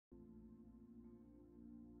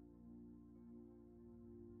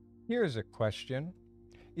Here's a question.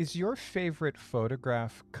 Is your favorite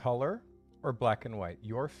photograph color or black and white?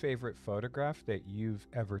 Your favorite photograph that you've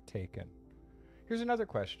ever taken? Here's another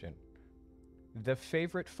question. The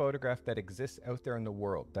favorite photograph that exists out there in the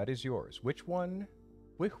world, that is yours. Which one,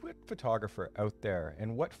 what photographer out there,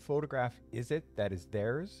 and what photograph is it that is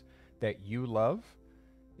theirs that you love?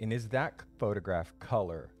 And is that photograph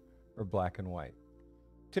color or black and white?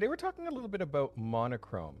 Today we're talking a little bit about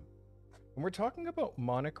monochrome. And we're talking about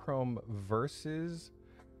monochrome versus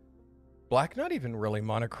black, not even really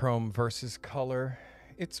monochrome versus color.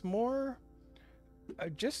 It's more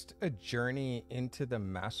just a journey into the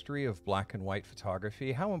mastery of black and white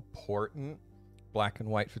photography, how important black and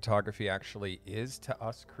white photography actually is to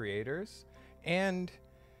us creators. And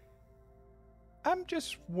I'm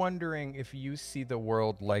just wondering if you see the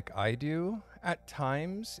world like I do at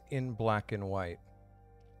times in black and white.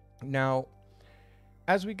 Now,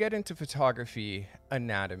 as we get into photography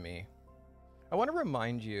anatomy, I want to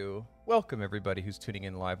remind you, welcome everybody who's tuning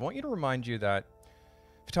in live. I want you to remind you that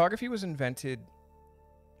photography was invented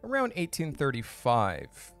around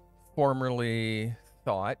 1835, formerly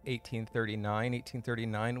thought 1839.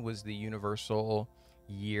 1839 was the universal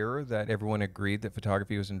year that everyone agreed that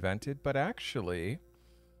photography was invented, but actually,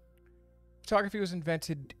 photography was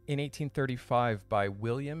invented in 1835 by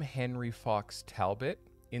William Henry Fox Talbot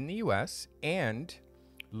in the US and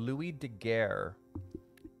Louis Daguerre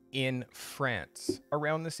in France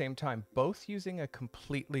around the same time, both using a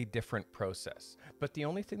completely different process. But the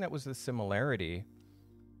only thing that was the similarity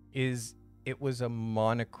is it was a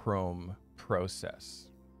monochrome process.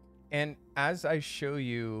 And as I show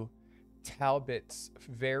you Talbot's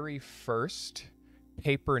very first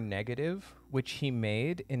paper negative, which he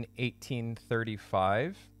made in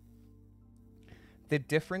 1835, the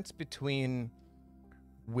difference between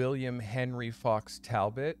William Henry Fox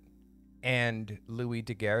Talbot and Louis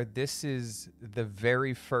Daguerre, this is the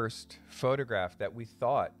very first photograph that we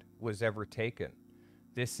thought was ever taken.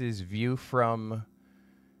 This is view from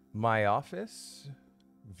my office,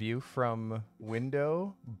 view from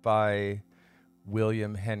window by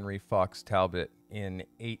William Henry Fox Talbot in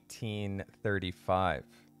 1835.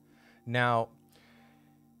 Now,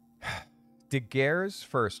 Daguerre's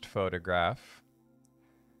first photograph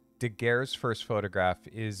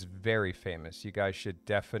is very famous. You guys should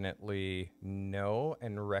definitely know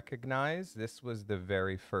and recognize this was the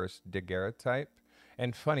very first daguerreotype.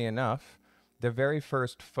 And funny enough, the very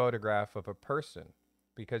first photograph of a person,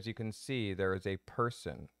 because you can see there is a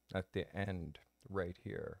person at the end right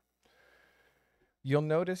here. You'll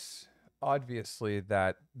notice, obviously,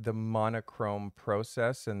 that the monochrome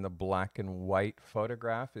process and the black and white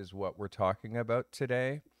photograph is what we're talking about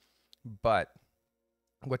today. But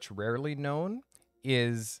what's rarely known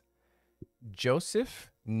is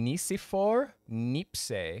Joseph Nicephore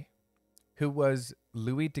Niepce, who was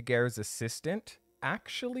Louis Daguerre's assistant,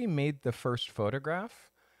 actually made the first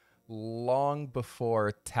photograph long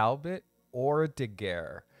before Talbot or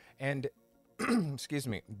Daguerre. And excuse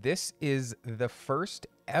me, this is the first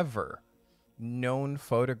ever known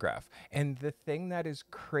photograph. And the thing that is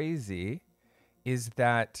crazy is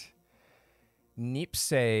that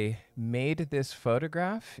Niepce made this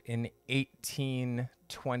photograph in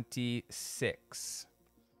 1826.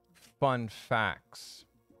 Fun facts.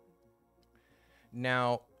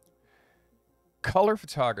 Now, color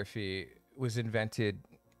photography was invented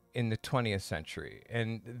in the 20th century,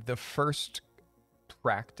 and the first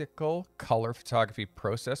practical color photography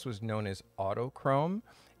process was known as autochrome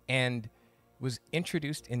and was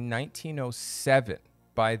introduced in 1907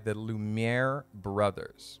 by the Lumiere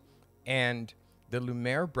brothers. And the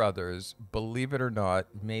Lumiere brothers, believe it or not,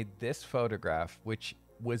 made this photograph, which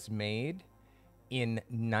was made in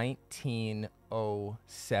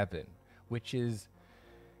 1907, which is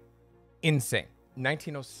insane.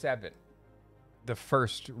 1907, the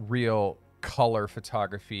first real color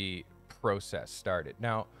photography process started.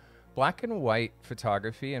 Now, black and white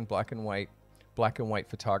photography and black and white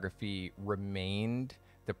photography remained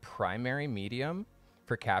the primary medium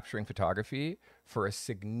for capturing photography for a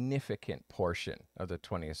significant portion of the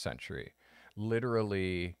 20th century,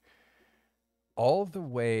 literally all the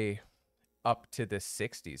way up to the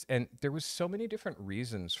 60s. And there was so many different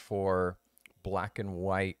reasons for black and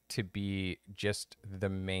white to be just the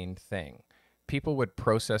main thing. People would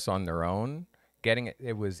process on their own.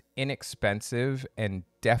 It was inexpensive, and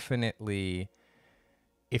definitely,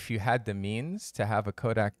 if you had the means to have a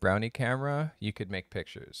Kodak Brownie camera, you could make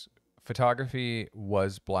pictures. Photography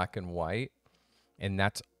was black and white, and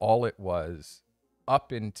that's all it was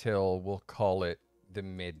up until, we'll call it, the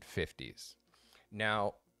mid 50s.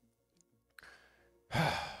 Now,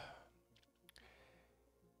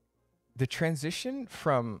 The transition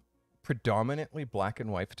from predominantly black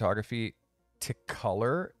and white photography to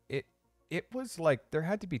color, it was like there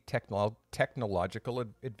had to be technological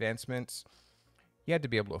advancements. You had to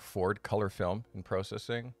be able to afford color film and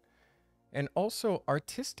processing, and also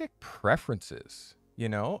artistic preferences. You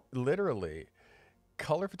know, literally,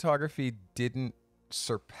 color photography didn't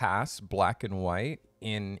surpass black and white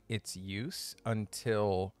in its use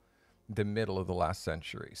until the middle of the last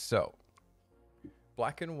century. So,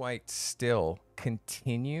 black and white still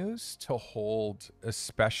continues to hold a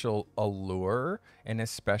special allure and a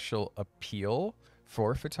special appeal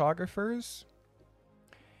for photographers.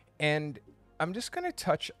 And I'm just going to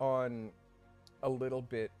touch on a little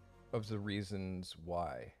bit of the reasons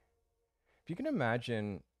why. If you can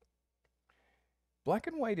imagine, black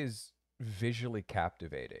and white is visually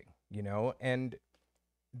captivating, you know, and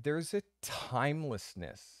there's a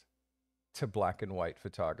timelessness to black and white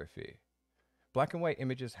photography. Black and white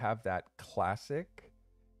images have that classic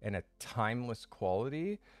and a timeless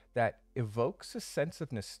quality that evokes a sense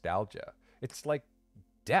of nostalgia. It's like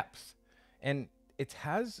depth, and it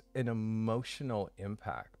has an emotional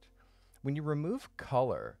impact. When you remove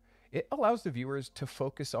color, it allows the viewers to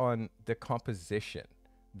focus on the composition,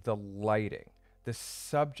 the lighting, the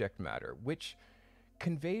subject matter, which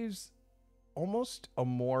conveys almost a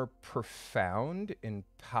more profound and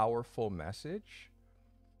powerful message.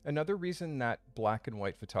 Another reason that black and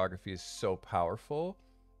white photography is so powerful,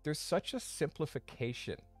 there's such a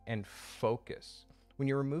simplification and focus. When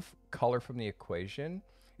you remove color from the equation,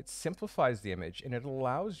 it simplifies the image and it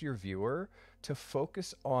allows your viewer to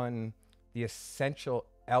focus on the essential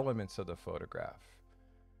elements of the photograph.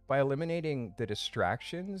 By eliminating the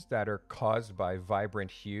distractions that are caused by vibrant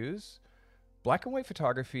hues, black and white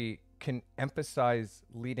photography can emphasize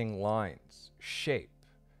leading lines, shape,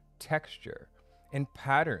 texture, and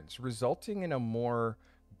patterns, resulting in a more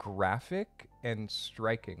graphic and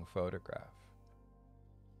striking photograph.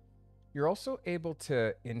 You're also able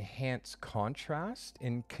to enhance contrast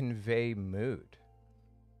and convey mood.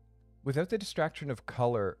 Without the distraction of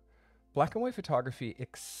color, black and white photography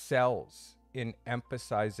excels in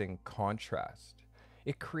emphasizing contrast.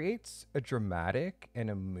 It creates a dramatic and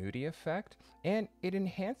a moody effect, and it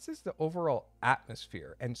enhances the overall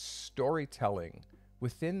atmosphere and storytelling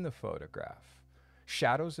within the photograph.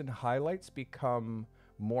 Shadows and highlights become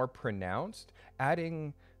more pronounced,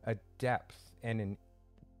 adding a depth and a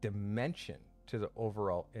dimension to the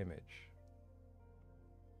overall image.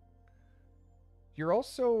 You're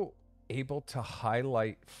also able to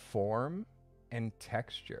highlight form and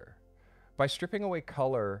texture. By stripping away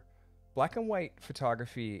color, black and white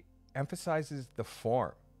photography emphasizes the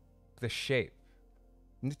form, the shape,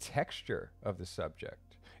 and the texture of the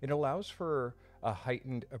subject. It allows for a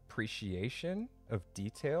heightened appreciation of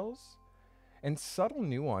details and subtle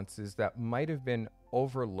nuances that might have been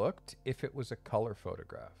overlooked if it was a color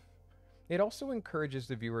photograph. It also encourages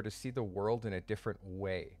the viewer to see the world in a different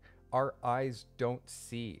way. Our eyes don't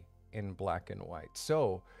see in black and white.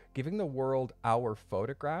 So, giving the world our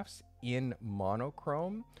photographs in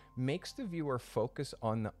monochrome makes the viewer focus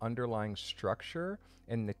on the underlying structure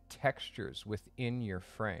and the textures within your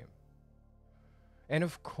frame. And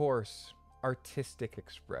of course, artistic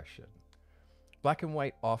expression. Black and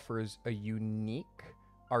white offers a unique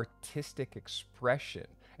artistic expression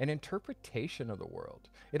and interpretation of the world.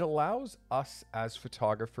 It allows us as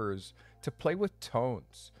photographers to play with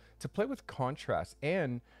tones, to play with contrast,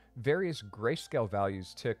 and various grayscale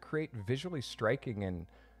values to create visually striking and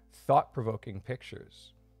thought-provoking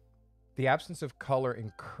pictures. The absence of color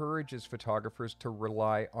encourages photographers to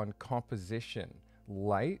rely on composition,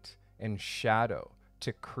 light, and shadow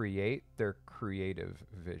to create their creative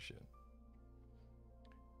vision.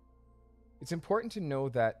 It's important to know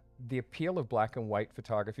that the appeal of black and white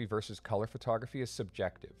photography versus color photography is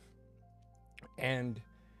subjective. And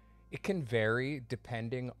it can vary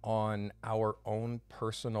depending on our own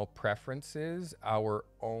personal preferences, our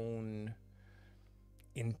own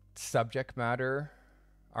subject matter,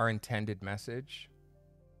 our intended message.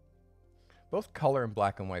 Both color and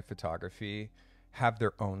black and white photography have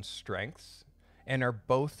their own strengths and are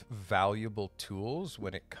both valuable tools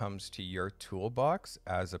when it comes to your toolbox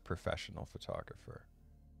as a professional photographer.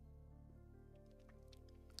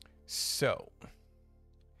 So,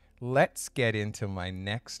 let's get into my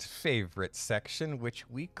next favorite section, which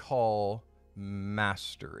we call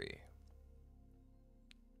mastery.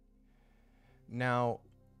 Now,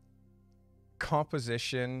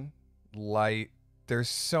 composition, light, there's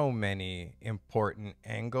so many important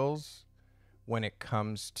angles when it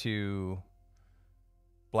comes to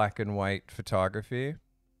black and white photography.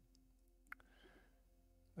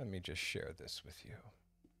 Let me just share this with you.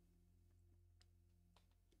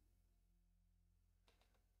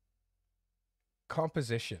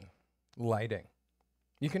 Composition, lighting.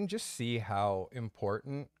 You can just see how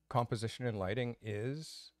important composition and lighting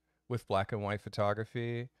is with black and white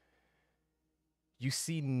photography. You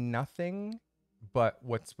see nothing but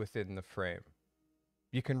what's within the frame.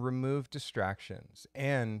 You can remove distractions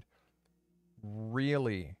and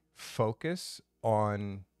really focus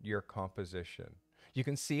on your composition. You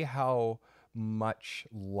can see how much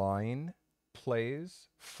line plays,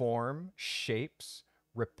 form, shapes,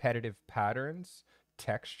 repetitive patterns,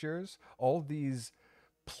 textures, all these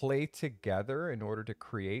play together in order to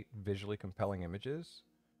create visually compelling images.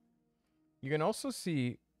 You can also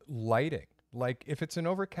see lighting. Like if it's an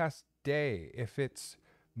overcast day, if it's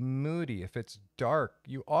moody, if it's dark,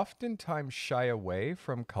 you oftentimes shy away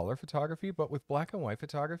from color photography, but with black and white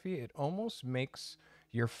photography, it almost makes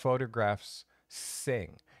your photographs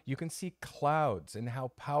sing. You can see clouds and how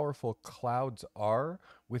powerful clouds are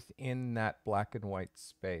within that black and white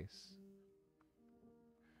space.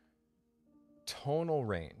 Tonal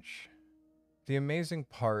range. The amazing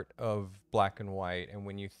part of black and white, and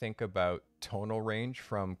when you think about tonal range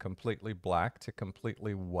from completely black to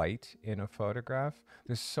completely white in a photograph,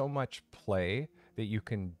 there's so much play that you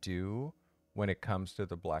can do when it comes to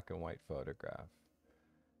the black and white photograph.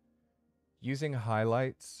 Using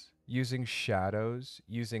highlights, using shadows,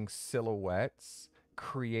 using silhouettes,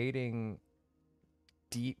 creating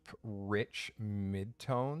deep, rich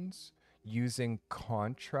midtones, using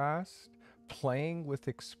contrast, playing with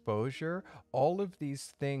exposure, all of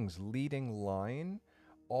these things, leading line,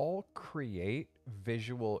 all create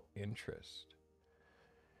visual interest.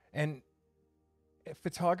 And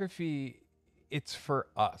photography, it's for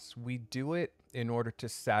us. We do it in order to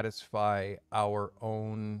satisfy our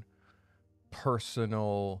own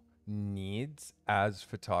personal needs as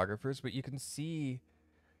photographers. But you can see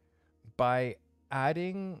by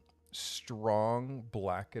adding strong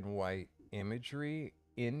black and white imagery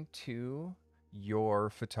into your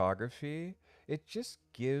photography, it just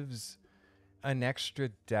gives an extra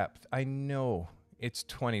depth. I know it's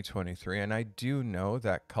 2023, and I do know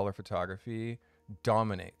that color photography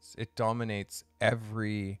dominates. It dominates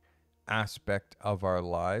every aspect of our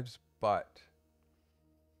lives, but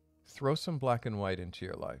throw some black and white into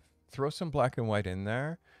your life. Throw some black and white in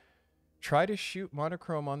there. Try to shoot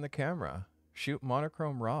monochrome on the camera. Shoot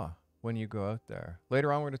monochrome raw when you go out there.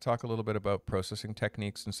 Later on, we're going to talk a little bit about processing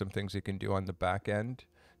techniques and some things you can do on the back end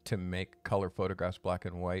to make color photographs black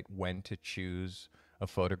and white, when to choose a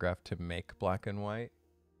photograph to make black and white.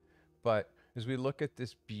 But as we look at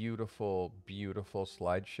this beautiful, beautiful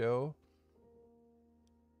slideshow,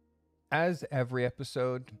 as every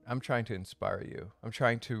episode, I'm trying to inspire you. I'm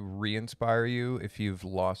trying to re-inspire you if you've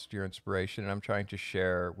lost your inspiration. And I'm trying to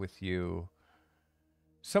share with you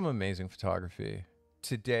some amazing photography.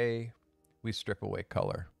 Today, we strip away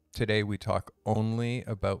color. Today, we talk only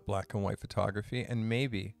about black and white photography. And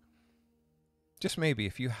maybe, just maybe,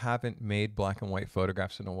 if you haven't made black and white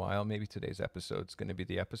photographs in a while, maybe today's episode is going to be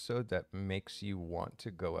the episode that makes you want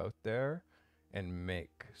to go out there and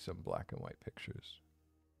make some black and white pictures.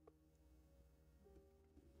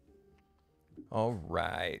 All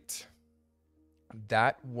right.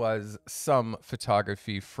 That was some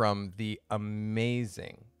photography from the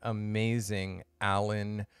amazing, amazing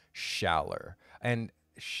Alan Schaller. And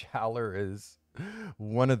Schaller is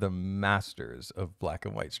one of the masters of black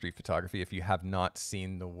and white street photography. If you have not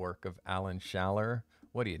seen the work of Alan Schaller,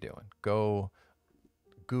 what are you doing? Go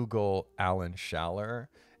Google Alan Schaller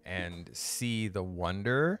and see the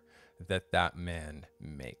wonder that that man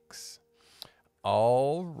makes.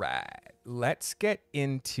 All right, let's get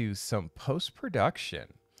into some post-production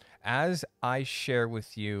as I share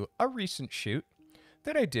with you a recent shoot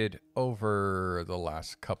that I did over the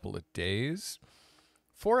last couple of days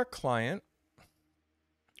for a client.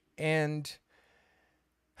 And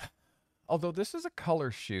although this is a color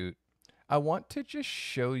shoot, I want to just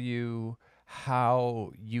show you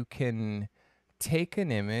how you can take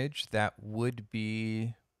an image that would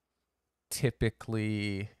be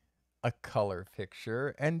typically a color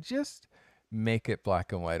picture and just make it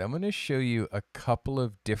black and white. I'm going to show you a couple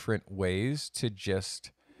of different ways to just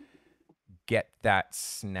get that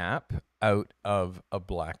snap out of a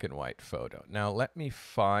black and white photo. Now, let me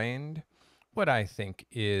find what I think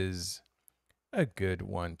is a good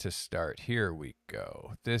one to start. Here we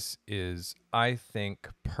go. This is, I think,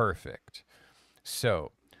 perfect.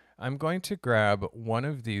 So I'm going to grab one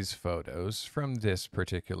of these photos from this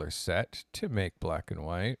particular set to make black and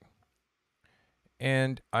white.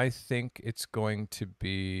 And I think it's going to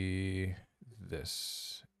be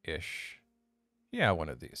this-ish. Yeah, one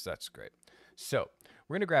of these. That's great. So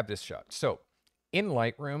we're going to grab this shot. So In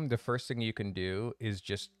Lightroom, the first thing you can do is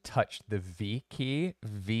just touch the V key.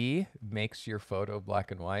 V makes your photo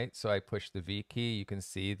black and white. So I push the V key. You can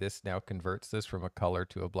see this now converts this from a color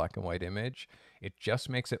to a black and white image. It just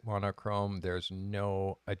makes it monochrome. There's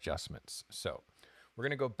no adjustments. So we're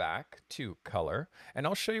going to go back to color, and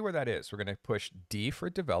I'll show you where that is. We're going to push D for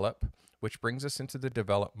develop, which brings us into the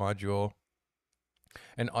develop module.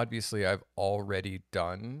 And obviously I've already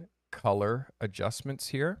done color adjustments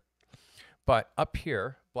here. But up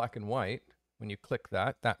here, black and white, when you click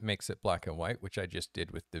that, that makes it black and white, which I just did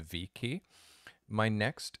with the V key. My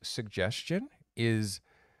next suggestion is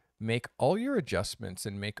make all your adjustments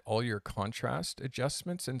and make all your contrast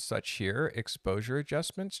adjustments and such here, exposure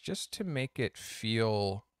adjustments, just to make it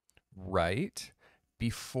feel right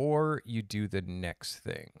before you do the next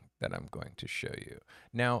thing that I'm going to show you.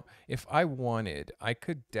 Now, if I wanted, I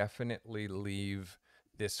could definitely leave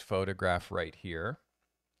this photograph right here.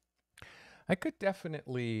 I could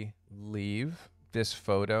definitely leave this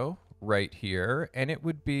photo right here and it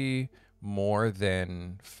would be more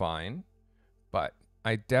than fine, but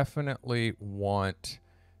I definitely want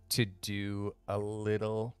to do a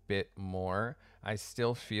little bit more. I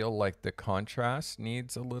still feel like the contrast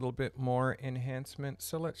needs a little bit more enhancement.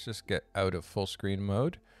 So let's just get out of full screen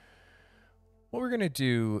mode. What we're going to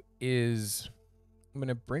do is I'm going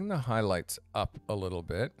to bring the highlights up a little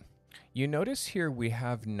bit. You notice here we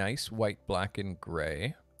have nice white, black, and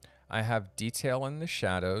gray. I have detail in the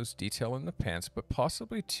shadows, detail in the pants, but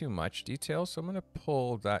possibly too much detail. So I'm going to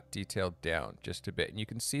pull that detail down just a bit. And you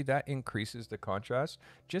can see that increases the contrast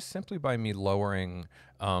just simply by me lowering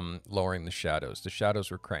the shadows. The shadows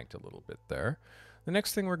were cranked a little bit there. The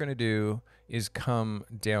next thing we're going to do is come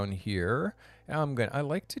down here. I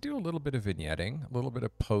like to do a little bit of vignetting, a little bit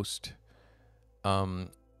of post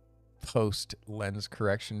lens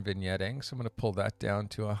correction vignetting. So I'm going to pull that down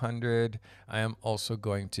to 100. I am also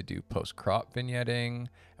going to do post crop vignetting.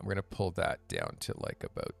 I'm going to pull that down to like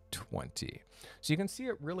about 20. So you can see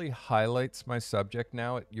it really highlights my subject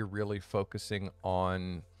now. You're really focusing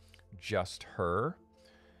on just her.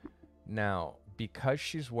 Now, because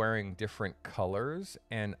she's wearing different colors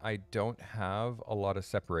and I don't have a lot of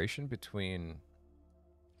separation between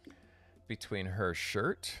her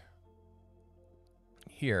shirt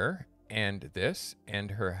here and this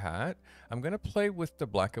and her hat, I'm going to play with the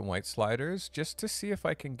black and white sliders just to see if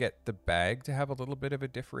I can get the bag to have a little bit of a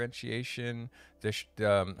differentiation,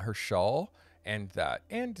 her shawl and that,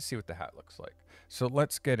 and to see what the hat looks like. So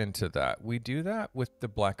let's get into that. We do that with the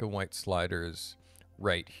black and white sliders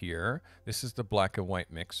right here. This is the black and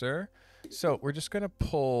white mixer. So we're just going to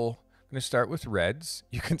pull, I'm going to start with reds.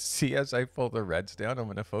 You can see as I pull the reds down, I'm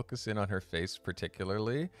going to focus in on her face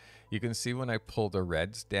particularly. You can see when I pull the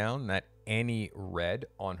reds down that any red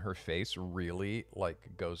on her face really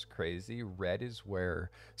like goes crazy. Red is where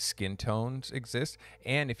skin tones exist.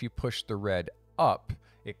 And if you push the red up,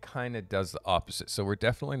 it kind of does the opposite. So we're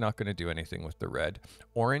definitely not going to do anything with the red.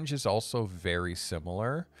 Orange is also very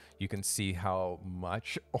similar. You can see how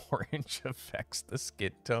much orange affects the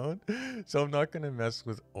skin tone. So I'm not going to mess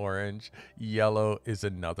with orange. Yellow is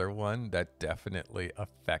another one that definitely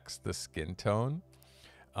affects the skin tone.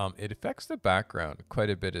 It affects the background quite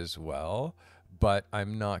a bit as well, but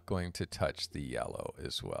I'm not going to touch the yellow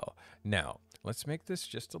as well. Now, let's make this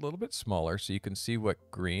just a little bit smaller so you can see what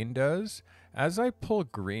green does. As I pull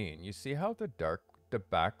green, you see how the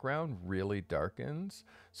background really darkens.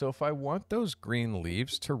 So if I want those green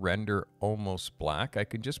leaves to render almost black, I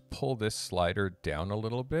can just pull this slider down a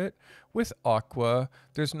little bit. With aqua,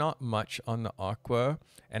 there's not much on the aqua,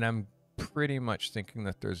 and I'm pretty much thinking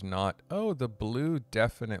that there's not. Oh, the blue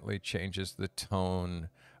definitely changes the tone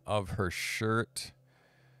of her shirt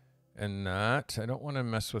and that. I don't want to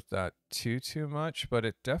mess with that too much, but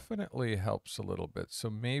it definitely helps a little bit.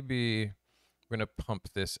 So maybe we're going to pump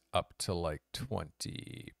this up to like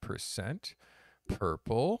 20%.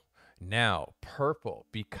 Purple. Now, purple,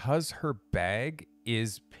 because her bag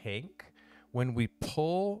is pink, when we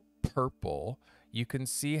pull purple, you can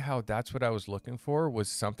see how that's what I was looking for, was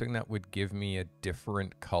something that would give me a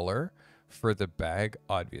different color for the bag,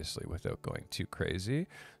 obviously without going too crazy.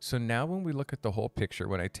 So now when we look at the whole picture,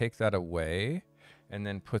 when I take that away and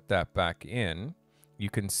then put that back in, you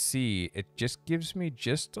can see it just gives me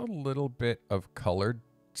just a little bit of colored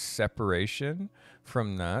separation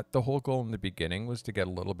from that. The whole goal in the beginning was to get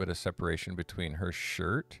a little bit of separation between her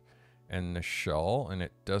shirt and the shawl, and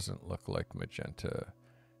it doesn't look like magenta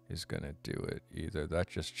is going to do it either. That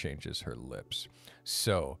just changes her lips.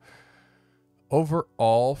 So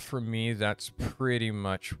overall for me, that's pretty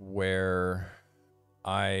much where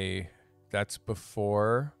that's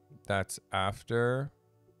before, that's after.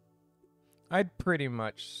 I'd pretty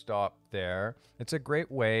much stop there. It's a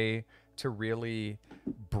great way to really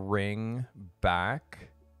bring back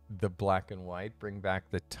the black and white, bring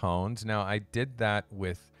back the tones. Now, I did that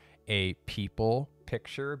with a people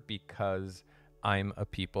picture because I'm a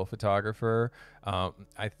people photographer.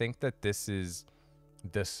 I think that this is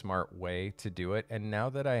the smart way to do it. And now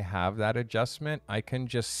that I have that adjustment, I can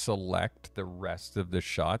just select the rest of the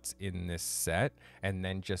shots in this set and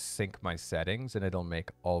then just sync my settings and it'll make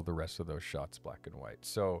all the rest of those shots black and white.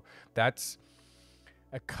 So that's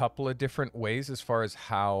a couple of different ways as far as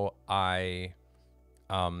how I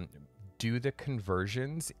do the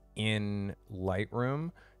conversions in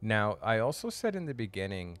Lightroom. Now, I also said in the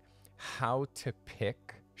beginning how to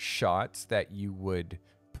pick shots that you would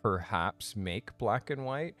perhaps make black and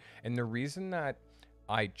white. And the reason that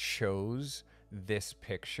I chose this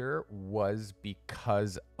picture was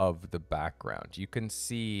because of the background. You can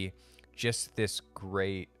see just this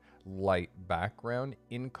great light background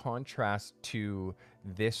in contrast to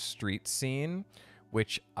this street scene,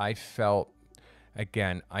 which I felt,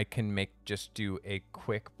 again, I can just do a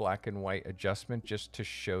quick black and white adjustment just to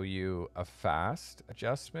show you a fast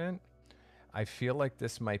adjustment. I feel like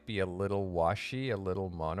this might be a little washy, a little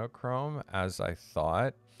monochrome as I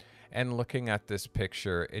thought. And looking at this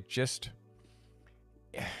picture, it just,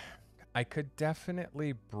 I could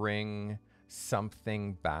definitely bring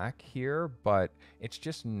something back here, but it's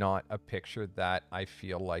just not a picture that I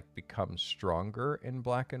feel like becomes stronger in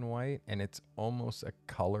black and white. And it's almost a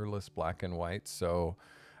colorless black and white. So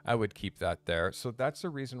I would keep that there. So that's the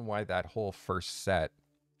reason why that whole first set,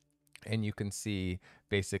 and you can see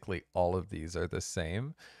basically all of these are the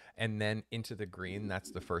same. And then into the green,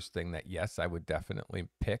 that's the first thing that, yes, I would definitely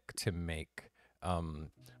pick to make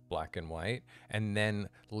black and white. And then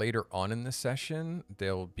later on in the session,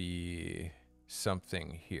 there'll be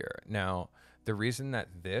something here. Now, the reason that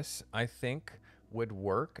this, I think, would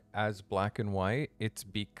work as black and white, it's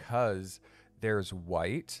because there's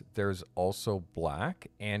white, there's also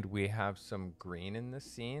black, and we have some green in the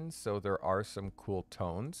scene, so there are some cool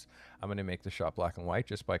tones. I'm going to make the shot black and white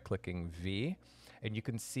just by clicking V, and you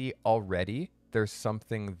can see already there's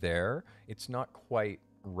something there. It's not quite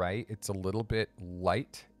right. It's a little bit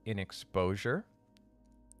light in exposure.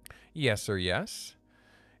 Yes or yes?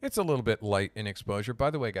 It's a little bit light in exposure.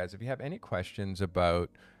 By the way, guys, if you have any questions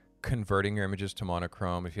about converting your images to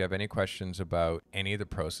monochrome, if you have any questions about any of the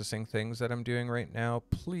processing things that I'm doing right now,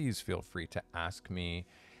 please feel free to ask me.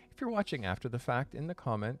 If you're watching after the fact, in the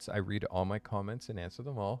comments, I read all my comments and answer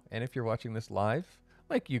them all. And if you're watching this live,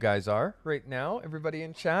 like you guys are right now, everybody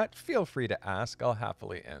in chat, feel free to ask. I'll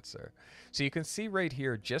happily answer. So you can see right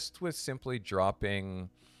here, just with simply dropping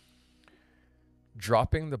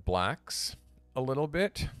the blacks a little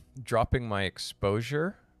bit, dropping my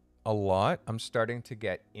exposure a lot, I'm starting to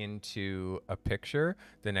get into a picture.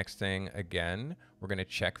 The next thing, again, we're going to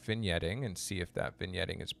check vignetting and see if that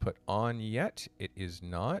vignetting is put on yet. It is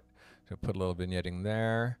not. So put a little vignetting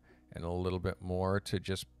there and a little bit more to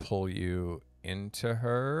just pull you into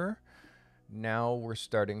her. Now we're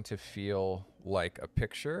starting to feel like a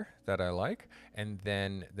picture that I like. And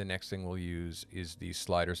then the next thing we'll use is these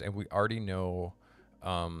sliders. And we already know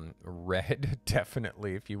red,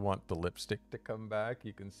 definitely, if you want the lipstick to come back,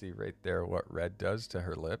 you can see right there what red does to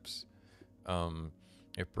her lips.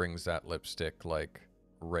 It brings that lipstick like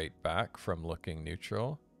right back from looking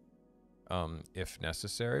neutral. If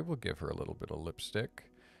necessary, we'll give her a little bit of lipstick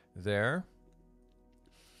there.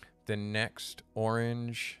 The next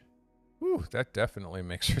orange, ooh, that definitely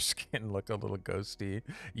makes her skin look a little ghosty.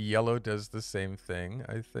 Yellow does the same thing,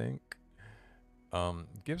 I think.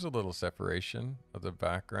 Gives a little separation of the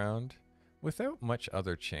background without much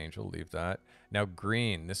other change. We'll leave that. Now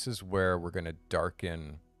green, this is where we're going to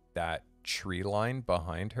darken that tree line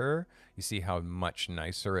behind her. You see how much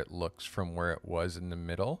nicer it looks from where it was in the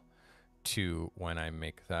middle to when I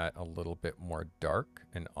make that a little bit more dark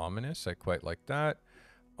and ominous. I quite like that.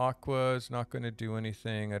 Aqua is not going to do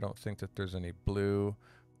anything. I don't think that there's any blue.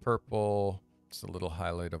 Purple, it's a little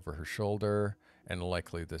highlight over her shoulder. And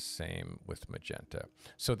likely the same with magenta.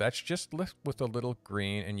 So that's just with a little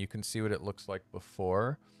green, and you can see what it looks like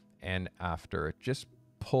before and after. It just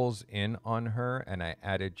pulls in on her, and I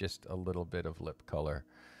added just a little bit of lip color,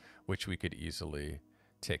 which we could easily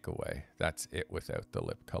take away. That's it without the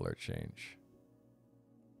lip color change.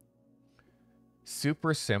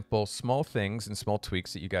 Super simple, small things and small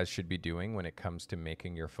tweaks that you guys should be doing when it comes to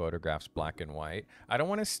making your photographs black and white. I don't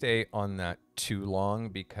want to stay on that too long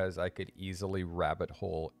because I could easily rabbit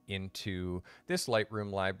hole into this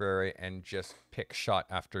Lightroom library and just pick shot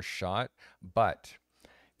after shot. But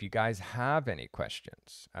if you guys have any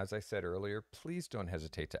questions, as I said earlier, please don't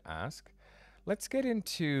hesitate to ask. Let's get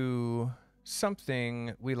into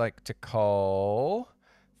something we like to call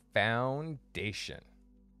foundation.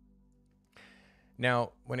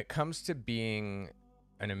 Now, when it comes to being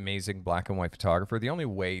an amazing black and white photographer, the only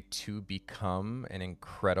way to become an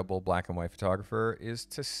incredible black and white photographer is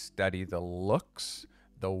to study the looks,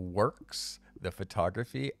 the works, the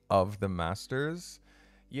photography of the masters.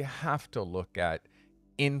 You have to look at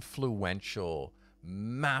influential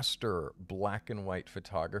master black and white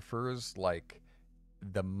photographers like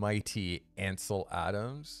the mighty Ansel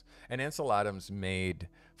Adams. And Ansel Adams made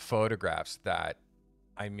photographs that,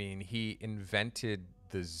 I mean, he invented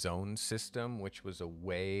the zone system, which was a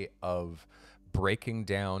way of breaking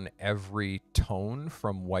down every tone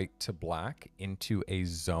from white to black into a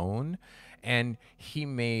zone. And he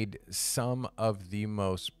made some of the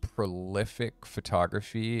most prolific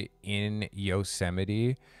photography in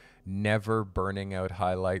Yosemite, never burning out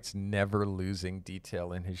highlights, never losing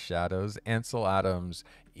detail in his shadows. Ansel Adams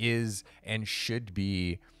is and should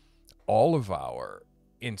be all of our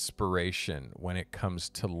inspiration when it comes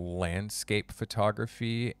to landscape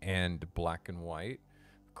photography and black and white.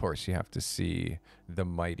 Of course, you have to see the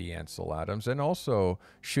mighty Ansel Adams, and also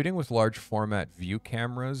shooting with large format view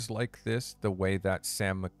cameras like this, the way that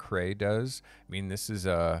Sam McRae does. I mean, this is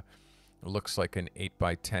looks like an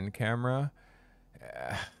 8x10 camera.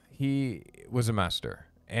 He was a master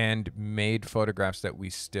and made photographs that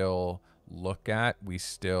we still look at, we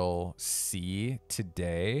still see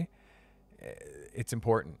today. It's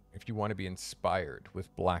important, if you want to be inspired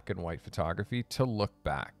with black and white photography, to look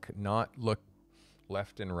back, not look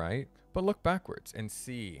left and right, but look backwards and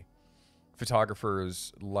see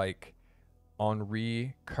photographers like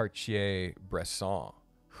Henri Cartier-Bresson,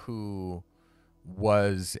 who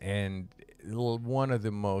was and one of the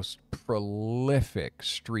most prolific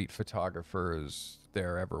street photographers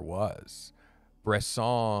there ever was.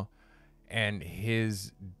 Bresson and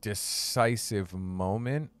his decisive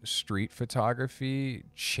moment, street photography,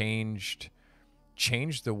 changed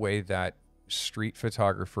the way that street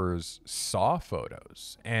photographers saw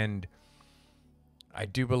photos. And I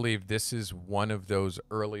do believe this is one of those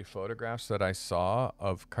early photographs that I saw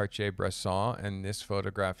of Cartier-Bresson, and this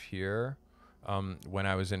photograph here when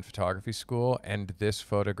I was in photography school, and this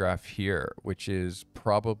photograph here, which is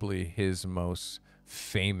probably his most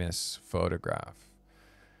famous photograph.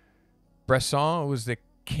 Bresson was the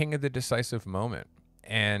king of the decisive moment.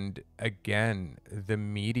 And again, the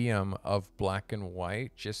medium of black and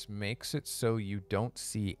white just makes it so you don't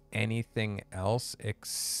see anything else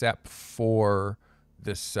except for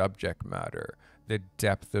the subject matter, the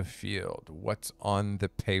depth of field, what's on the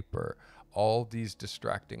paper. All these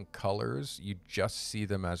distracting colors, you just see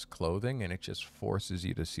them as clothing, and it just forces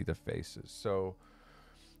you to see the faces. So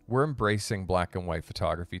we're embracing black and white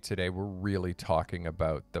photography today. We're really talking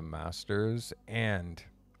about the masters, and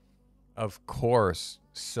of course,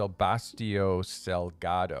 Sebastião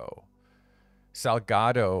Salgado.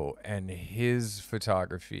 Salgado and his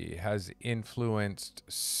photography has influenced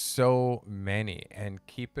so many. And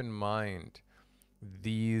keep in mind,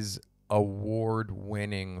 these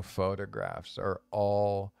award-winning photographs are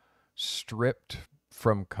all stripped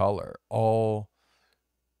from color, all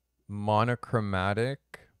monochromatic,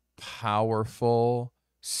 powerful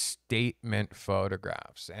statement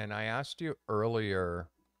photographs. And I asked you earlier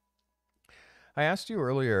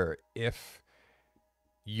if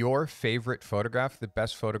your favorite photograph, the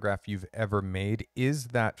best photograph you've ever made, is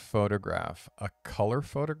that photograph a color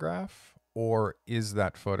photograph, or is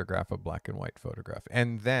that photograph a black and white photograph?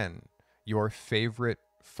 And then your favorite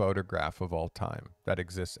photograph of all time that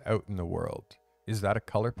exists out in the world, is that a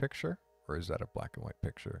color picture, or is that a black and white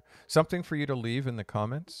picture? Something for you to leave in the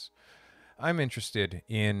comments. I'm interested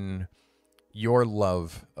in your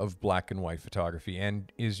love of black and white photography,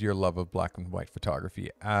 and is your love of black and white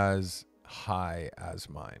photography as high as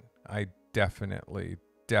mine? I definitely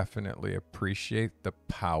appreciate the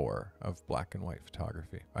power of black and white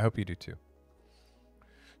photography. I hope you do too.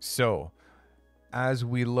 So, as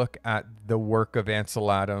we look at the work of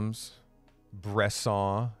Ansel Adams,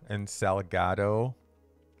 Bresson, and Salgado,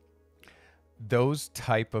 those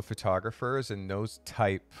type of photographers and those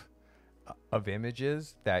type of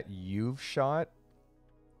images that you've shot,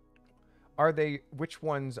 which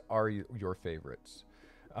ones are your favorites?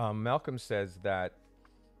 Malcolm says that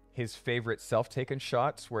his favorite self-taken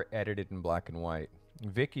shots were edited in black and white.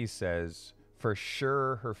 Vicky says for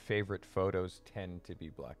sure her favorite photos tend to be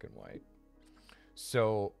black and white.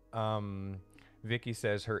 So Vicky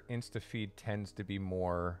says her Insta feed tends to be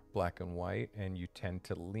more black and white, and you tend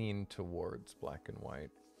to lean towards black and white.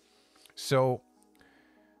 So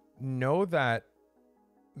know that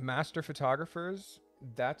master photographers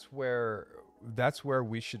that's where that's where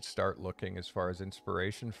we should start looking as far as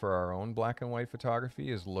inspiration for our own black and white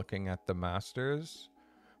photography, is looking at the masters.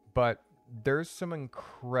 But there's some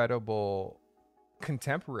incredible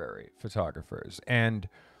contemporary photographers, and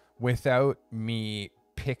without me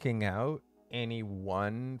picking out any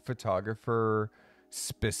one photographer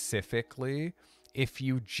specifically, if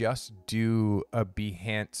you just do a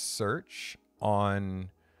Behance search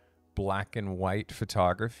on black and white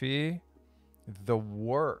photography, the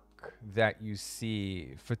work that you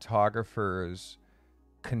see photographers,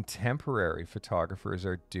 contemporary photographers,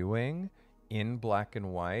 are doing in black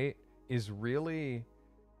and white is really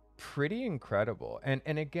pretty incredible. And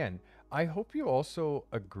again, I hope you also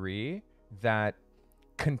agree that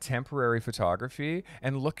contemporary photography,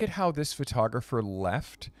 and look at how this photographer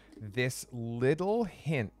left this little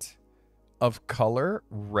hint of color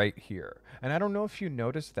right here. And I don't know if you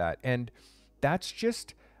noticed that. And that's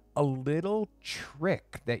just a little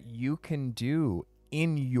trick that you can do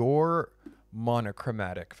in your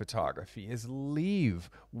monochromatic photography, is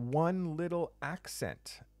leave one little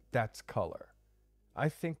accent that's color. I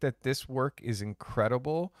think that this work is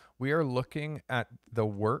incredible. We are looking at the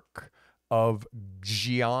work of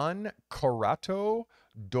Gian Corato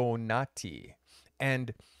Donati.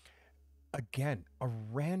 And again, a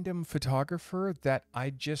random photographer that I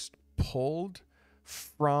just pulled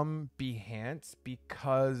from Behance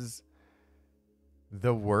because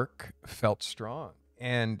the work felt strong.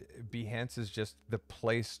 And Behance is just the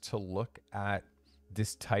place to look at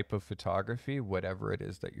this type of photography, whatever it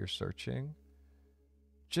is that you're searching.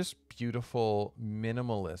 Just beautiful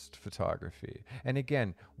minimalist photography. And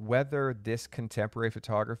again, whether this contemporary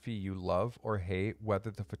photography you love or hate, whether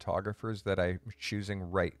the photographers that I'm choosing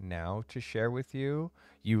right now to share with you,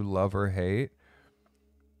 you love or hate,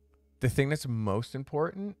 the thing that's most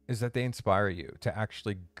important is that they inspire you to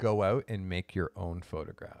actually go out and make your own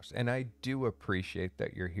photographs. And I do appreciate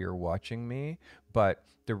that you're here watching me, but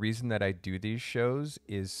the reason that I do these shows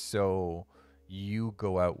is so you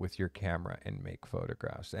go out with your camera and make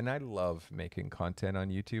photographs. And I love making content on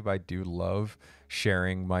YouTube. I do love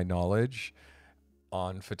sharing my knowledge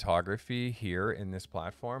on photography here in this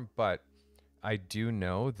platform, but I do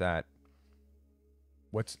know that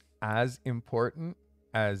what's as important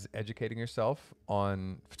as educating yourself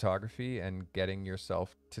on photography and getting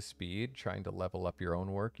yourself to speed, trying to level up your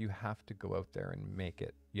own work, you have to go out there and make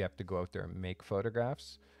it. You have to go out there and make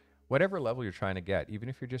photographs. Whatever level you're trying to get, even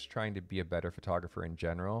if you're just trying to be a better photographer in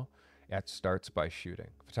general, it starts by shooting.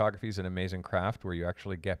 Photography is an amazing craft where you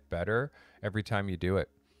actually get better every time you do it.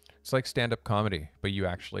 It's like stand-up comedy, but you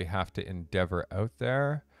actually have to endeavor out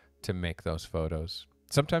there to make those photos.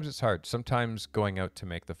 Sometimes it's hard. Sometimes going out to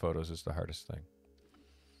make the photos is the hardest thing.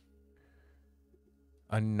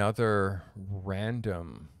 Another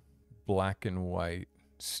random black and white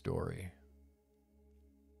story.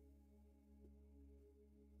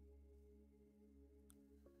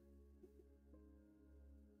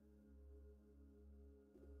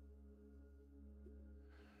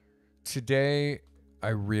 Today,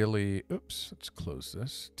 let's close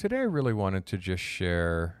this. Today, I really wanted to just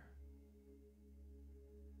share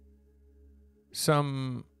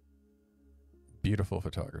some beautiful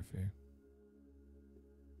photography.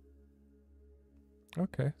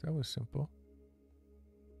 Okay, that was simple.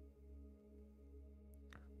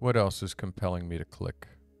 What else is compelling me to click?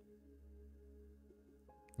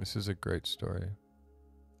 This is a great story.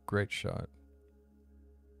 Great shot.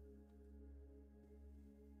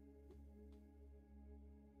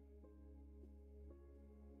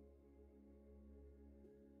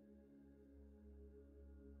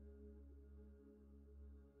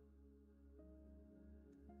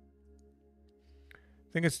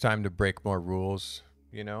 I think it's time to break more rules,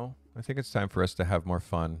 you know? I think it's time for us to have more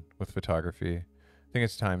fun with photography. I think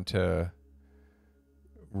it's time to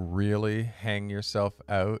really hang yourself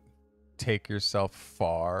out, take yourself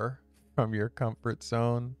far from your comfort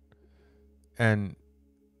zone, and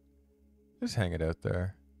just hang it out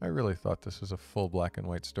there. I really thought this was a full black and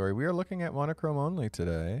white story. We are looking at monochrome only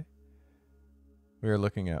today. We are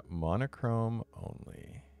looking at monochrome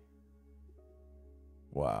only.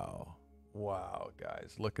 Wow. Wow,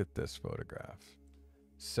 guys, look at this photograph.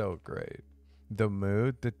 So great. The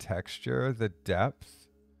mood, the texture, the depth.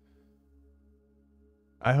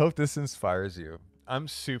 I hope this inspires you. I'm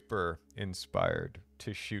super inspired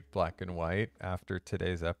to shoot black and white after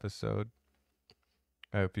today's episode.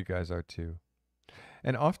 I hope you guys are too.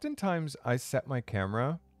 And oftentimes I set my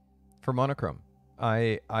camera for monochrome.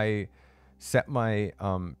 I set my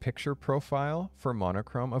picture profile for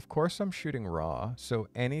monochrome. Of course, I'm shooting raw. So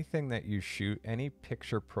anything that you shoot, any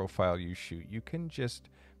picture profile you shoot, you can just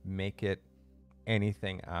make it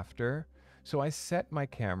anything after. So I set my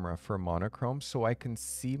camera for monochrome so I can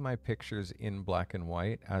see my pictures in black and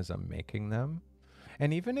white as I'm making them.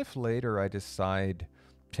 And even if later I decide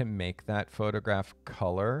to make that photograph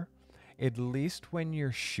color, at least when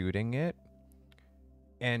you're shooting it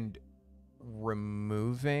and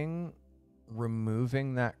removing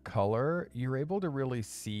that color, you're able to really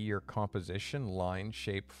see your composition, line,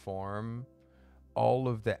 shape, form, all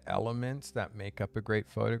of the elements that make up a great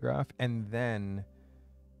photograph, and then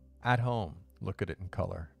at home look at it in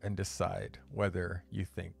color and decide whether you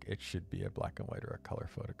think it should be a black and white or a color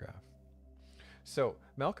photograph. So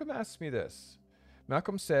Malcolm asked me this.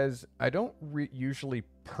 Malcolm says, I don't usually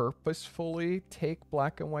purposefully take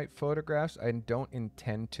black and white photographs. I don't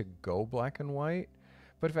intend to go black and white.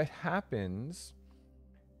 But if it happens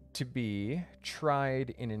to be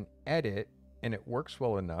tried in an edit and it works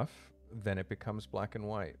well enough, then it becomes black and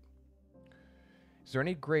white. Is there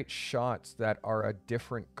any great shots that are a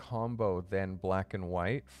different combo than black and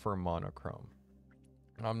white for monochrome?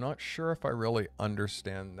 I'm not sure if I really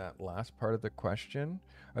understand that last part of the question.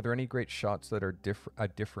 Are there any great shots that are a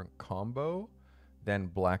different combo than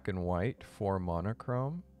black and white for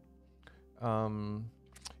monochrome?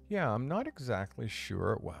 Yeah, I'm not exactly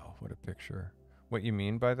sure. Wow, what a picture. What you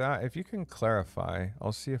mean by that? If you can clarify,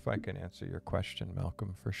 I'll see if I can answer your question,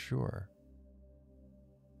 Malcolm, for sure.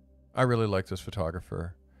 I really like this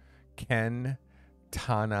photographer, Ken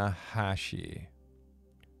Tanahashi.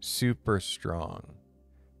 Super strong.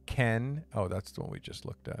 Ken, oh, that's the one we just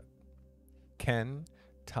looked at. Ken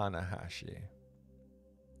Tanahashi.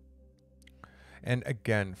 And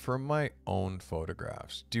again, for my own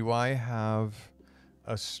photographs, do I have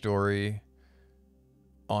a story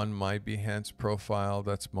on my Behance profile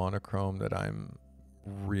that's monochrome that I'm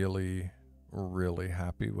really, really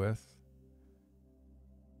happy with?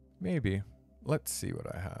 Maybe. Let's see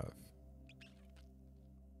what I have.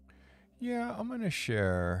 Yeah, I'm going to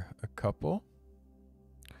share a couple.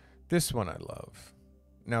 This one I love.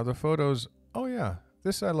 Now the photos, oh yeah,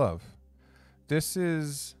 this I love. This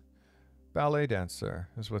is Ballet Dancer,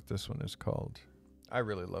 is what this one is called. I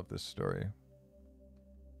really love this story.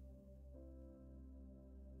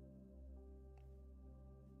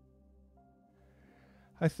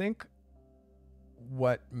 I think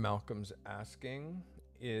what Malcolm's asking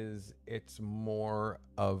is it's more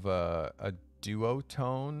of a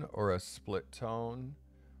duotone or a split tone,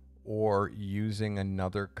 or using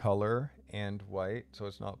another color and white. So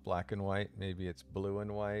it's not black and white. Maybe it's blue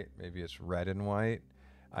and white. Maybe it's red and white.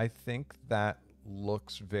 I think that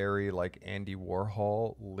looks very like Andy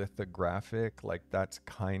Warhol lithographic. Like that's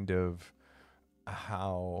kind of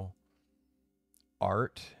how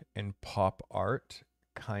art and pop art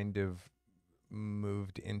kind of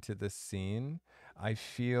moved into the scene. I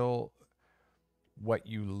feel what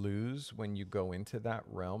you lose when you go into that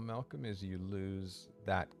realm, Malcolm, is you lose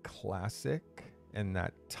that classic and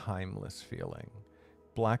that timeless feeling.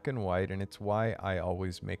 Black and white, and it's why I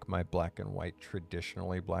always make my black and white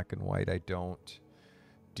traditionally black and white. I don't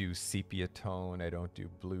do sepia tone, I don't do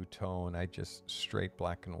blue tone, I just straight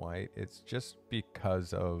black and white. It's just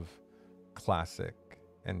because of classic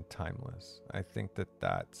and timeless. I think that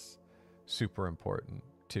that's super important,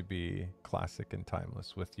 to be classic and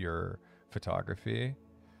timeless with your photography.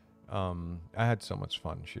 I had so much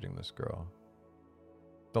fun shooting this girl.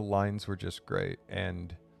 The lines were just great,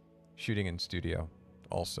 and shooting in studio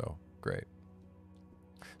also great.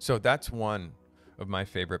 So that's one of my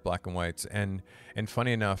favorite black and whites, and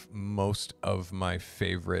funny enough, most of my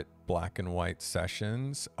favorite black and white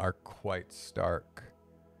sessions are quite stark,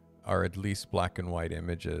 are at least black and white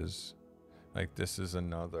images. Like this is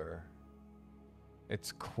another.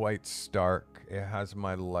 It's quite stark. It has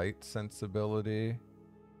my light sensibility.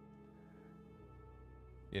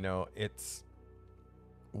 You know, it's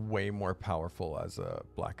way more powerful as a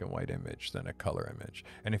black and white image than a color image.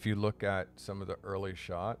 And if you look at some of the early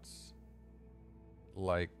shots,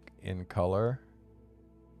 like in color,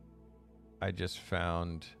 I just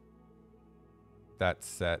found that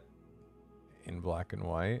set in black and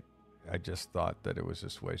white. I just thought that it was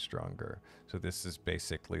just way stronger. So this is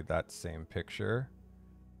basically that same picture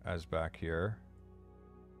as back here.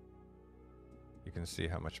 You can see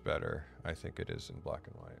how much better I think it is in black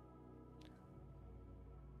and white.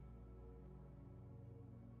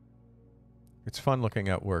 It's fun looking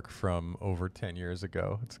at work from over 10 years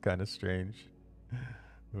ago. It's kind of strange,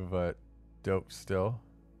 but dope still.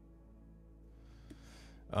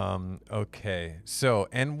 Okay, so,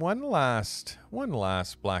 and one last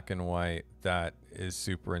black and white that is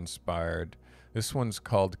super inspired. This one's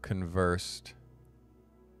called Conversed.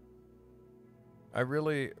 I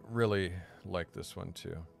really, really like this one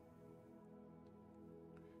too.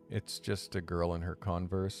 It's just a girl in her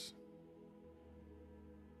Converse.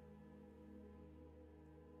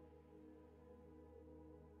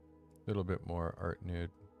 A little bit more art nude.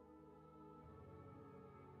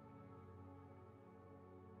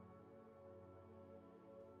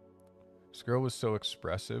 This girl was so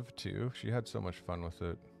expressive too. She had so much fun with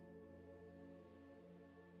it.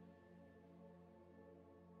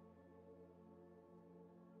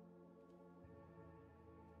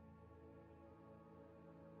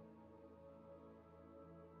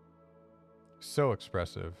 So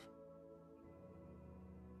expressive.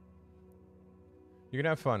 You can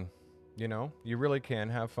have fun, you know? You really can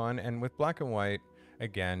have fun. And with black and white,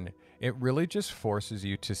 again, it really just forces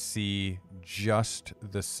you to see just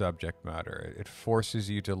the subject matter. It forces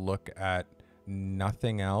you to look at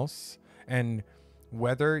nothing else. And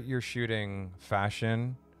whether you're shooting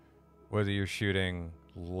fashion, whether you're shooting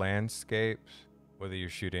landscapes, whether you're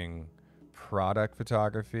shooting product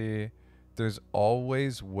photography, there's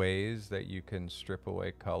always ways that you can strip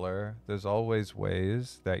away color. There's always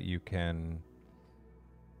ways that you can,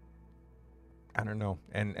 I don't know.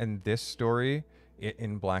 And this story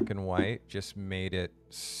in black and white just made it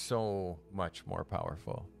so much more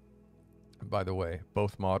powerful. By the way,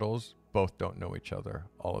 both models both don't know each other.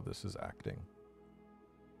 All of this is acting.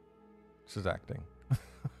 This is acting.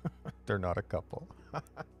 They're not a couple.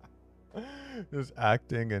 There's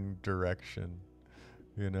acting and direction,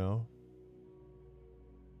 you know?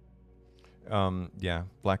 Yeah,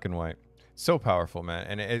 black and white. So powerful, man.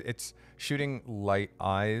 And it's shooting light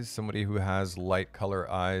eyes. Somebody who has light color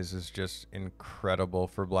eyes is just incredible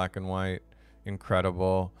for black and white.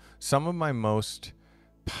 Incredible. Some of my most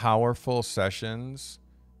powerful sessions,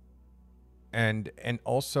 and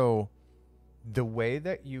also the way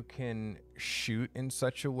that you can shoot in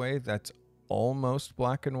such a way that's almost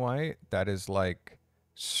black and white, that is like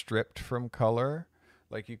stripped from color.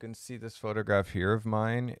 Like you can see this photograph here of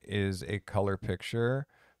mine is a color picture,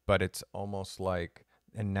 but it's almost like,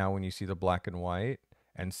 and now when you see the black and white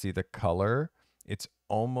and see the color, it's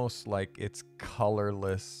almost like it's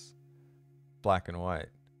colorless black and white.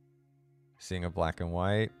 Seeing a black and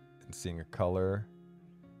white and seeing a color,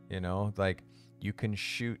 you know, like you can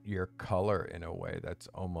shoot your color in a way that's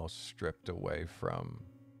almost stripped away from,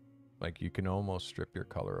 like you can almost strip your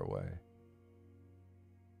color away.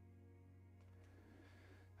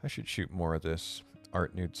 I should shoot more of this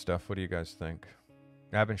art nude stuff. What do you guys think?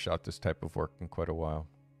 I haven't shot this type of work in quite a while.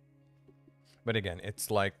 But again, it's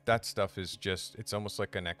like that stuff is just, it's almost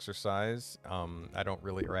like an exercise. I don't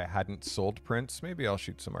really, or I hadn't sold prints. Maybe I'll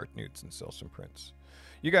shoot some art nudes and sell some prints.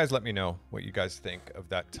 You guys let me know what you guys think of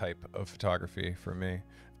that type of photography for me.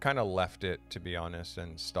 Kind of left it, to be honest,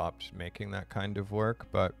 and stopped making that kind of work.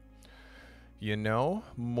 But, you know,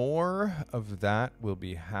 more of that will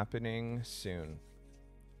be happening soon.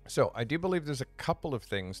 So I do believe there's a couple of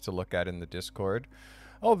things to look at in the Discord.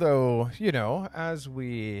 Although, you know, as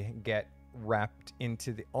we get wrapped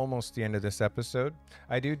into almost the end of this episode,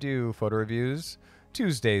 I do photo reviews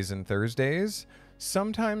Tuesdays and Thursdays.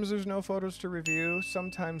 Sometimes there's no photos to review.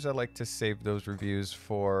 Sometimes I like to save those reviews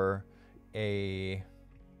for a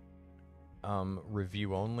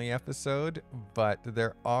review only episode, but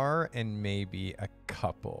there are and maybe a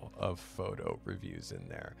couple of photo reviews in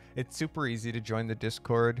there. It's super easy to join the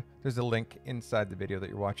Discord. There's a link inside the video that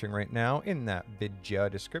you're watching right now in that video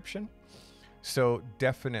description. So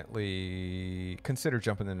definitely consider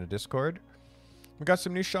jumping in the Discord. We got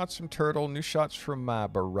some new shots from Turtle, new shots from my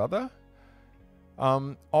brother.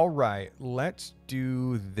 All right, let's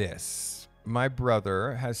do this. My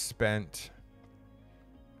brother has spent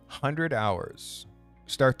 100 hours,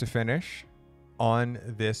 start to finish, on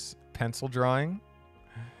this pencil drawing.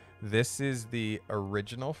 This is the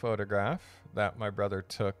original photograph that my brother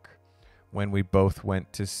took when we both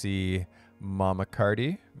went to see Mama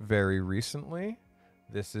Cardi very recently.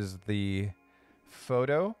 This is the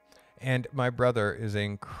photo. And my brother is an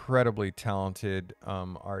incredibly talented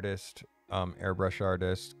artist, airbrush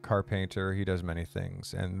artist, car painter. He does many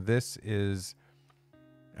things. And this is,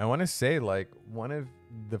 I want to say, like one of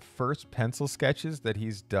the first pencil sketches that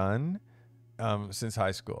he's done since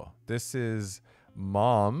high school. This is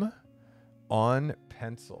Mom on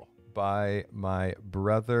Pencil by my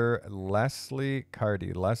brother Leslie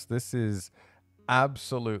Cardi. This is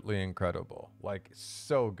absolutely incredible. Like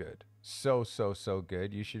so good. So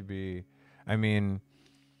good. You should be, I mean,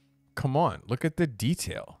 come on, look at the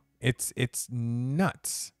detail. It's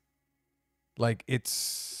nuts. Like it's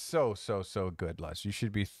so good, Les. You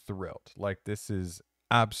should be thrilled. Like this is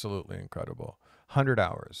absolutely incredible. 100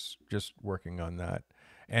 hours just working on that.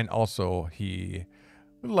 And also he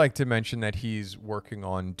I'd like to mention that he's working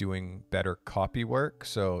on doing better copy work.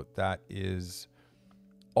 So that is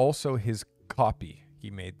also his copy.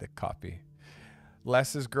 He made the copy.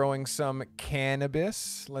 Les is growing some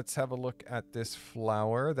cannabis. Let's have a look at this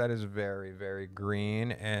flower. That is very, very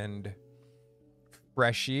green and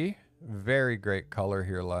freshy. Very great color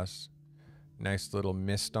here, Les. Nice little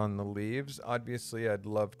mist on the leaves. Obviously, I'd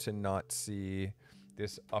love to not see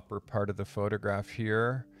this upper part of the photograph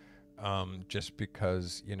here. Just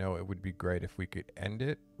because, you know, it would be great if we could end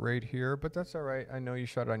it right here, but that's all right. I know you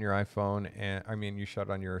shot on your iPhone, and I mean, you shot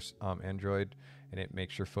on your Android, and it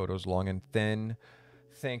makes your photos long and thin.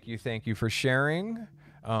 Thank you for sharing.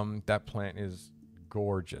 That plant is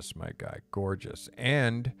gorgeous, my guy, gorgeous.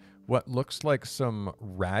 And what looks like some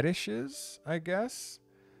radishes, I guess.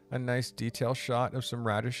 A nice detail shot of some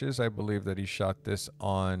radishes. I believe that he shot this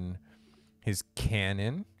on his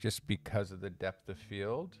Canon just because of the depth of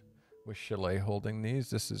field. With Chalet holding these,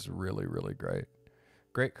 this is really, really great.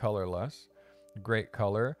 Great color, Les. Great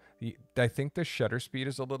color. I think the shutter speed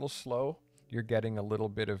is a little slow. You're getting a little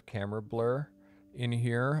bit of camera blur in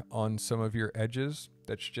here on some of your edges.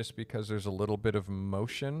 That's just because there's a little bit of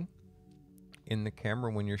motion in the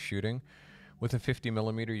camera when you're shooting. With a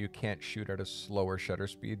 50mm, you can't shoot at a slower shutter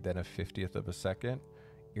speed than a 50th of a second,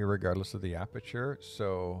 irregardless of the aperture.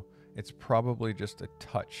 So it's probably just a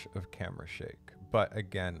touch of camera shake. But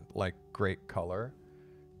again, like great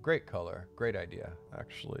idea,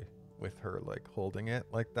 actually, with her like holding it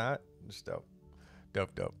like that. Just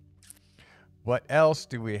dope. What else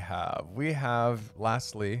do we have? We have,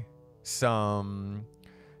 lastly, some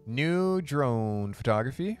new drone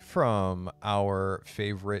photography from our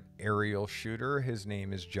favorite aerial shooter. His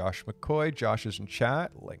name is Josh McCoy. Josh is in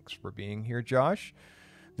chat. Thanks for being here, Josh.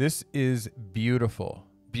 This is beautiful.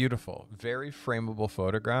 Beautiful, very frameable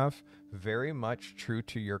photograph, very much true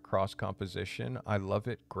to your cross composition. I love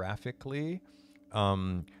it graphically.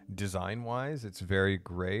 Design wise, it's very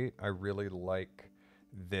great. I really like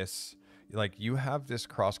this. Like, you have this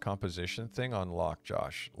cross composition thing on lock,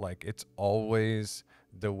 Josh. Like, it's always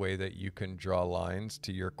the way that you can draw lines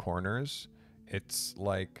to your corners. It's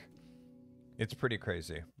like, it's pretty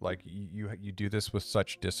crazy. Like, you do this with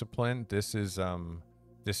such discipline. This is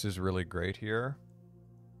really great here.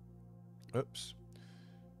 Oops.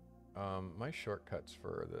 My shortcuts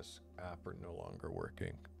for this app are no longer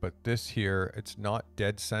working. But this here, it's not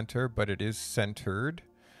dead center, but it is centered,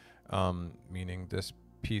 meaning this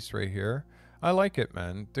piece right here. I like it,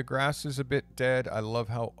 man. The grass is a bit dead. I love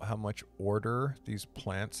how much order these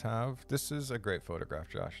plants have. This is a great photograph,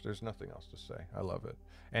 Josh. There's nothing else to say. I love it.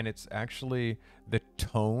 And it's actually, the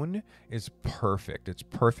tone is perfect. It's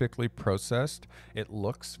perfectly processed. It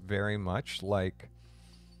looks very much like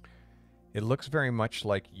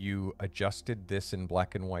you adjusted this in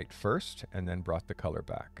black and white first and then brought the color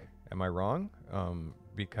back. Am I wrong?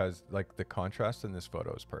 Because like the contrast in this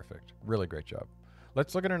photo is perfect. Really great job.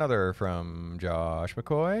 Let's look at another from Josh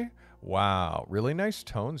McCoy. Wow, really nice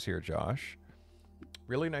tones here, Josh.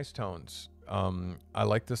 Really nice tones. I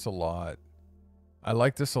like this a lot.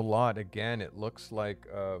 Again, it looks like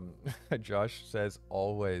Josh says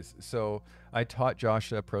always. So I taught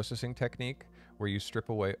Josh a processing technique where you strip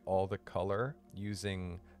away all the color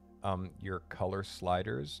using your color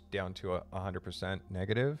sliders down to 100%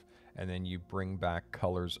 negative, and then you bring back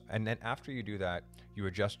colors. And then after you do that, you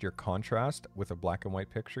adjust your contrast with a black and white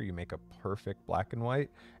picture. You make a perfect black and white,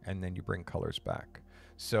 and then you bring colors back.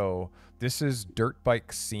 So this is dirt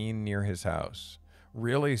bike scene near his house.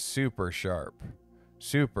 Really super sharp.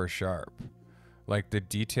 Super sharp. Like the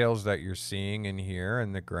details that you're seeing in here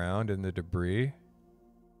and the ground and the debris.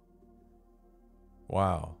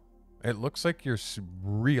 Wow. It looks like you're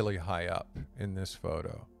really high up in this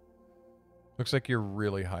photo. Looks like you're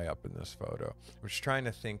really high up in this photo. I'm just trying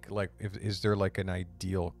to think, like, is there like an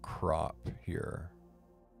ideal crop here?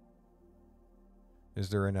 Is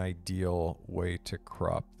there an ideal way to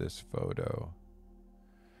crop this photo?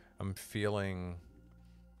 I'm feeling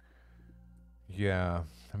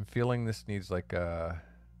this needs like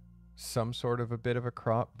some sort of a bit of a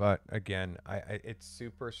crop, but again, it's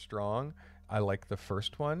super strong. I like the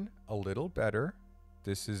first one a little better.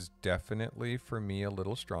 This is definitely, for me, a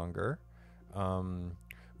little stronger.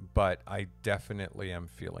 But I definitely am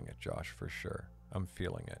feeling it, Josh, for sure. I'm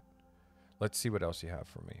feeling it. Let's see what else you have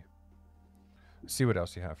for me.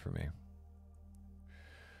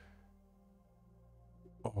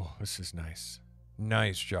 Oh, this is nice.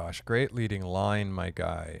 Nice, Josh. Great leading line, my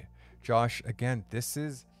guy. Josh, again, these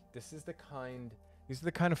are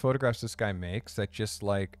the kind of photographs this guy makes that just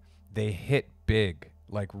like, they hit big,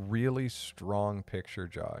 like really strong picture,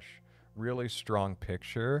 Josh. really strong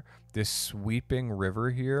picture. This sweeping river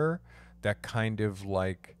here that kind of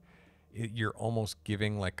like, you're almost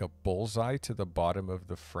giving like a bullseye to the bottom of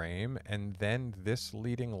the frame. And then this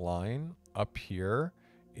leading line up here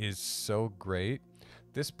is so great.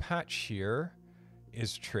 This patch here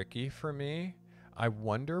is tricky for me. I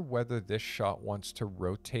wonder whether this shot wants to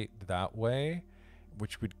rotate that way,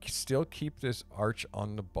 which would still keep this arch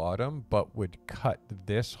on the bottom, but would cut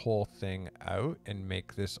this whole thing out and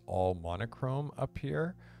make this all monochrome up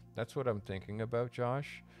here. That's what I'm thinking about,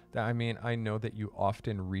 Josh. I mean, I know that you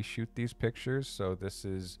often reshoot these pictures, so this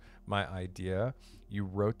is my idea. You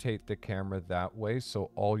rotate the camera that way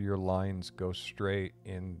so all your lines go straight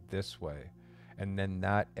in this way. And then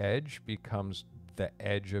that edge becomes the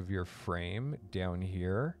edge of your frame down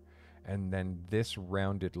here. And then this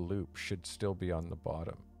rounded loop should still be on the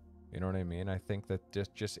bottom. You know what I mean? I think that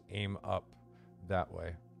just aim up that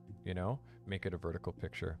way, you know, make it a vertical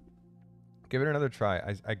picture. Give it another try.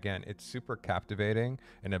 Again, it's super captivating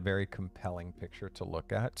and a very compelling picture to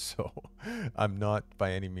look at. So I'm not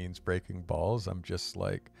by any means breaking balls. I'm just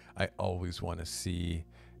like, I always want to see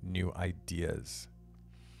new ideas.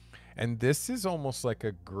 And this is almost like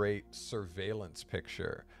a great surveillance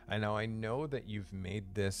picture. I know that you've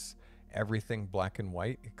made this everything black and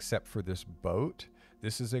white except for this boat.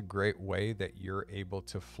 This is a great way that you're able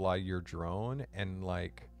to fly your drone and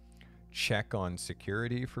like check on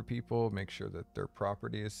security for people, make sure that their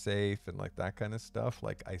property is safe and like that kind of stuff.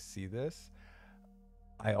 Like I see this.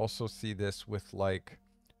 I also see this with like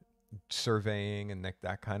surveying and like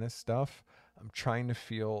that kind of stuff. I'm trying to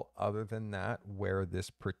feel, other than that, where this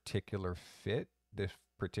particular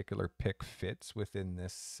pick fits within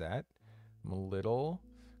this set. I'm a little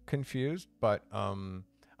confused, but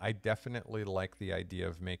I definitely like the idea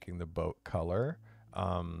of making the boat color.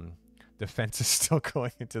 The fence is still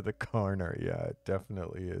going into the corner. Yeah, it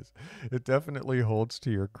definitely is. It definitely holds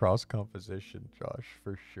to your cross composition, Josh,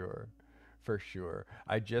 for sure. For sure.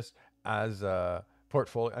 I just, as a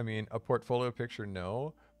portfolio, I mean, a portfolio picture,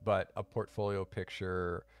 no, but a portfolio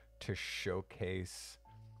picture to showcase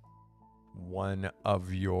one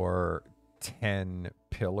of your 10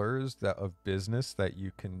 pillars of business that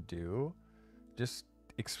you can do. Just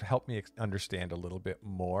help me understand a little bit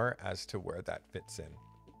more as to where that fits in.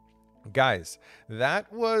 Guys,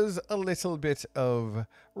 that was a little bit of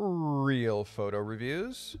real photo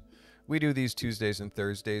reviews. We do these Tuesdays and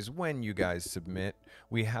Thursdays when you guys submit.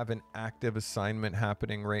 We have an active assignment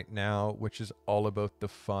happening right now, which is all about the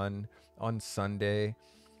fun on Sunday.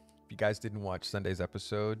 If you guys didn't watch Sunday's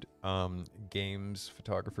episode, games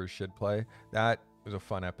photographers should play, that was a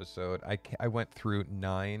fun episode. I went through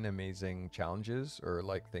 9 amazing challenges, or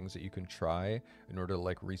like things that you can try in order to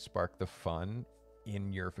like re-spark the fun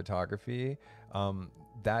in your photography.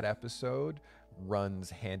 That episode runs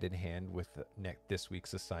hand in hand with this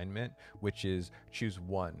week's assignment, which is choose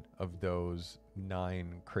one of those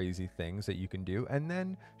 9 crazy things that you can do and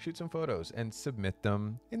then shoot some photos and submit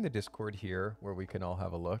them in the Discord here where we can all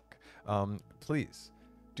have a look. Please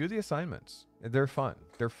do the assignments. They're fun.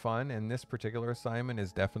 They're fun. And this particular assignment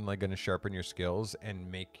is definitely going to sharpen your skills and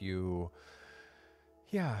make you,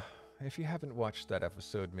 if you haven't watched that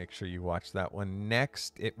episode, make sure you watch that one.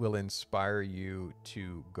 Next, it will inspire you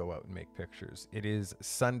to go out and make pictures. It is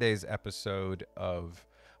Sunday's episode of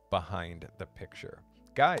Behind the Picture.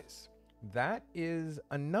 Guys, that is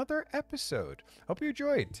another episode. Hope you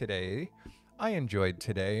enjoyed today. I enjoyed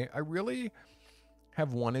today. I really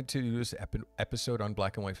have wanted to do this episode on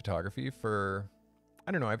black and white photography for,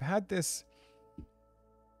 I don't know, I've had this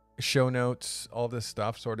show notes, all this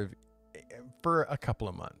stuff sort of for a couple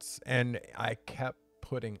of months, and I kept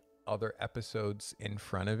putting other episodes in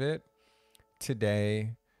front of it.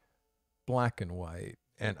 Today, black and white,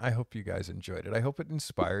 and I hope you guys enjoyed it. I hope it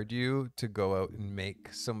inspired you to go out and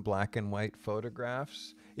make some black and white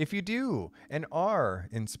photographs. If you do and are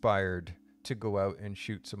inspired to go out and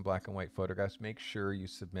shoot some black and white photographs, make sure you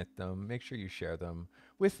submit them, make sure you share them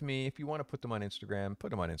with me. If you want to put them on Instagram, put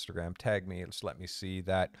them on Instagram, tag me, just let me see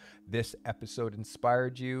that this episode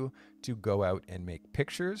inspired you to go out and make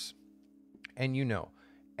pictures. And you know,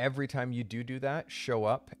 every time you do that, show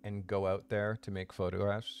up and go out there to make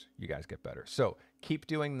photographs, you guys get better. So keep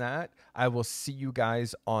doing that. I will see you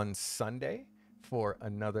guys on Sunday for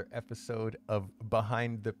another episode of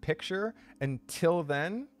Behind the Picture. Until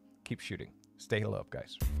then, keep shooting. Stay love,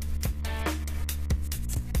 guys.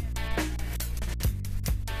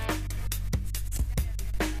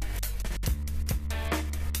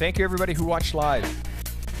 Thank you, everybody who watched live.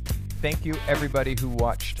 Thank you, everybody who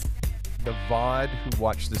watched the VOD, who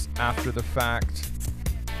watched this after the fact.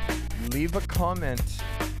 Leave a comment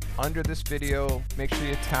under this video. Make sure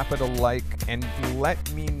you tap it a like and let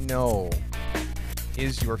me know,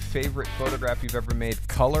 is your favorite photograph you've ever made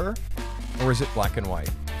color or is it black and white?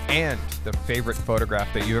 And the favorite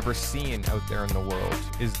photograph that you've ever seen out there in the world,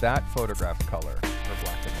 is that photograph color or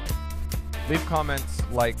black and white? Leave comments,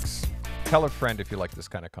 likes, tell a friend if you like this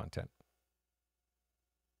kind of content.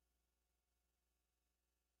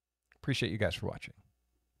 Appreciate you guys for watching.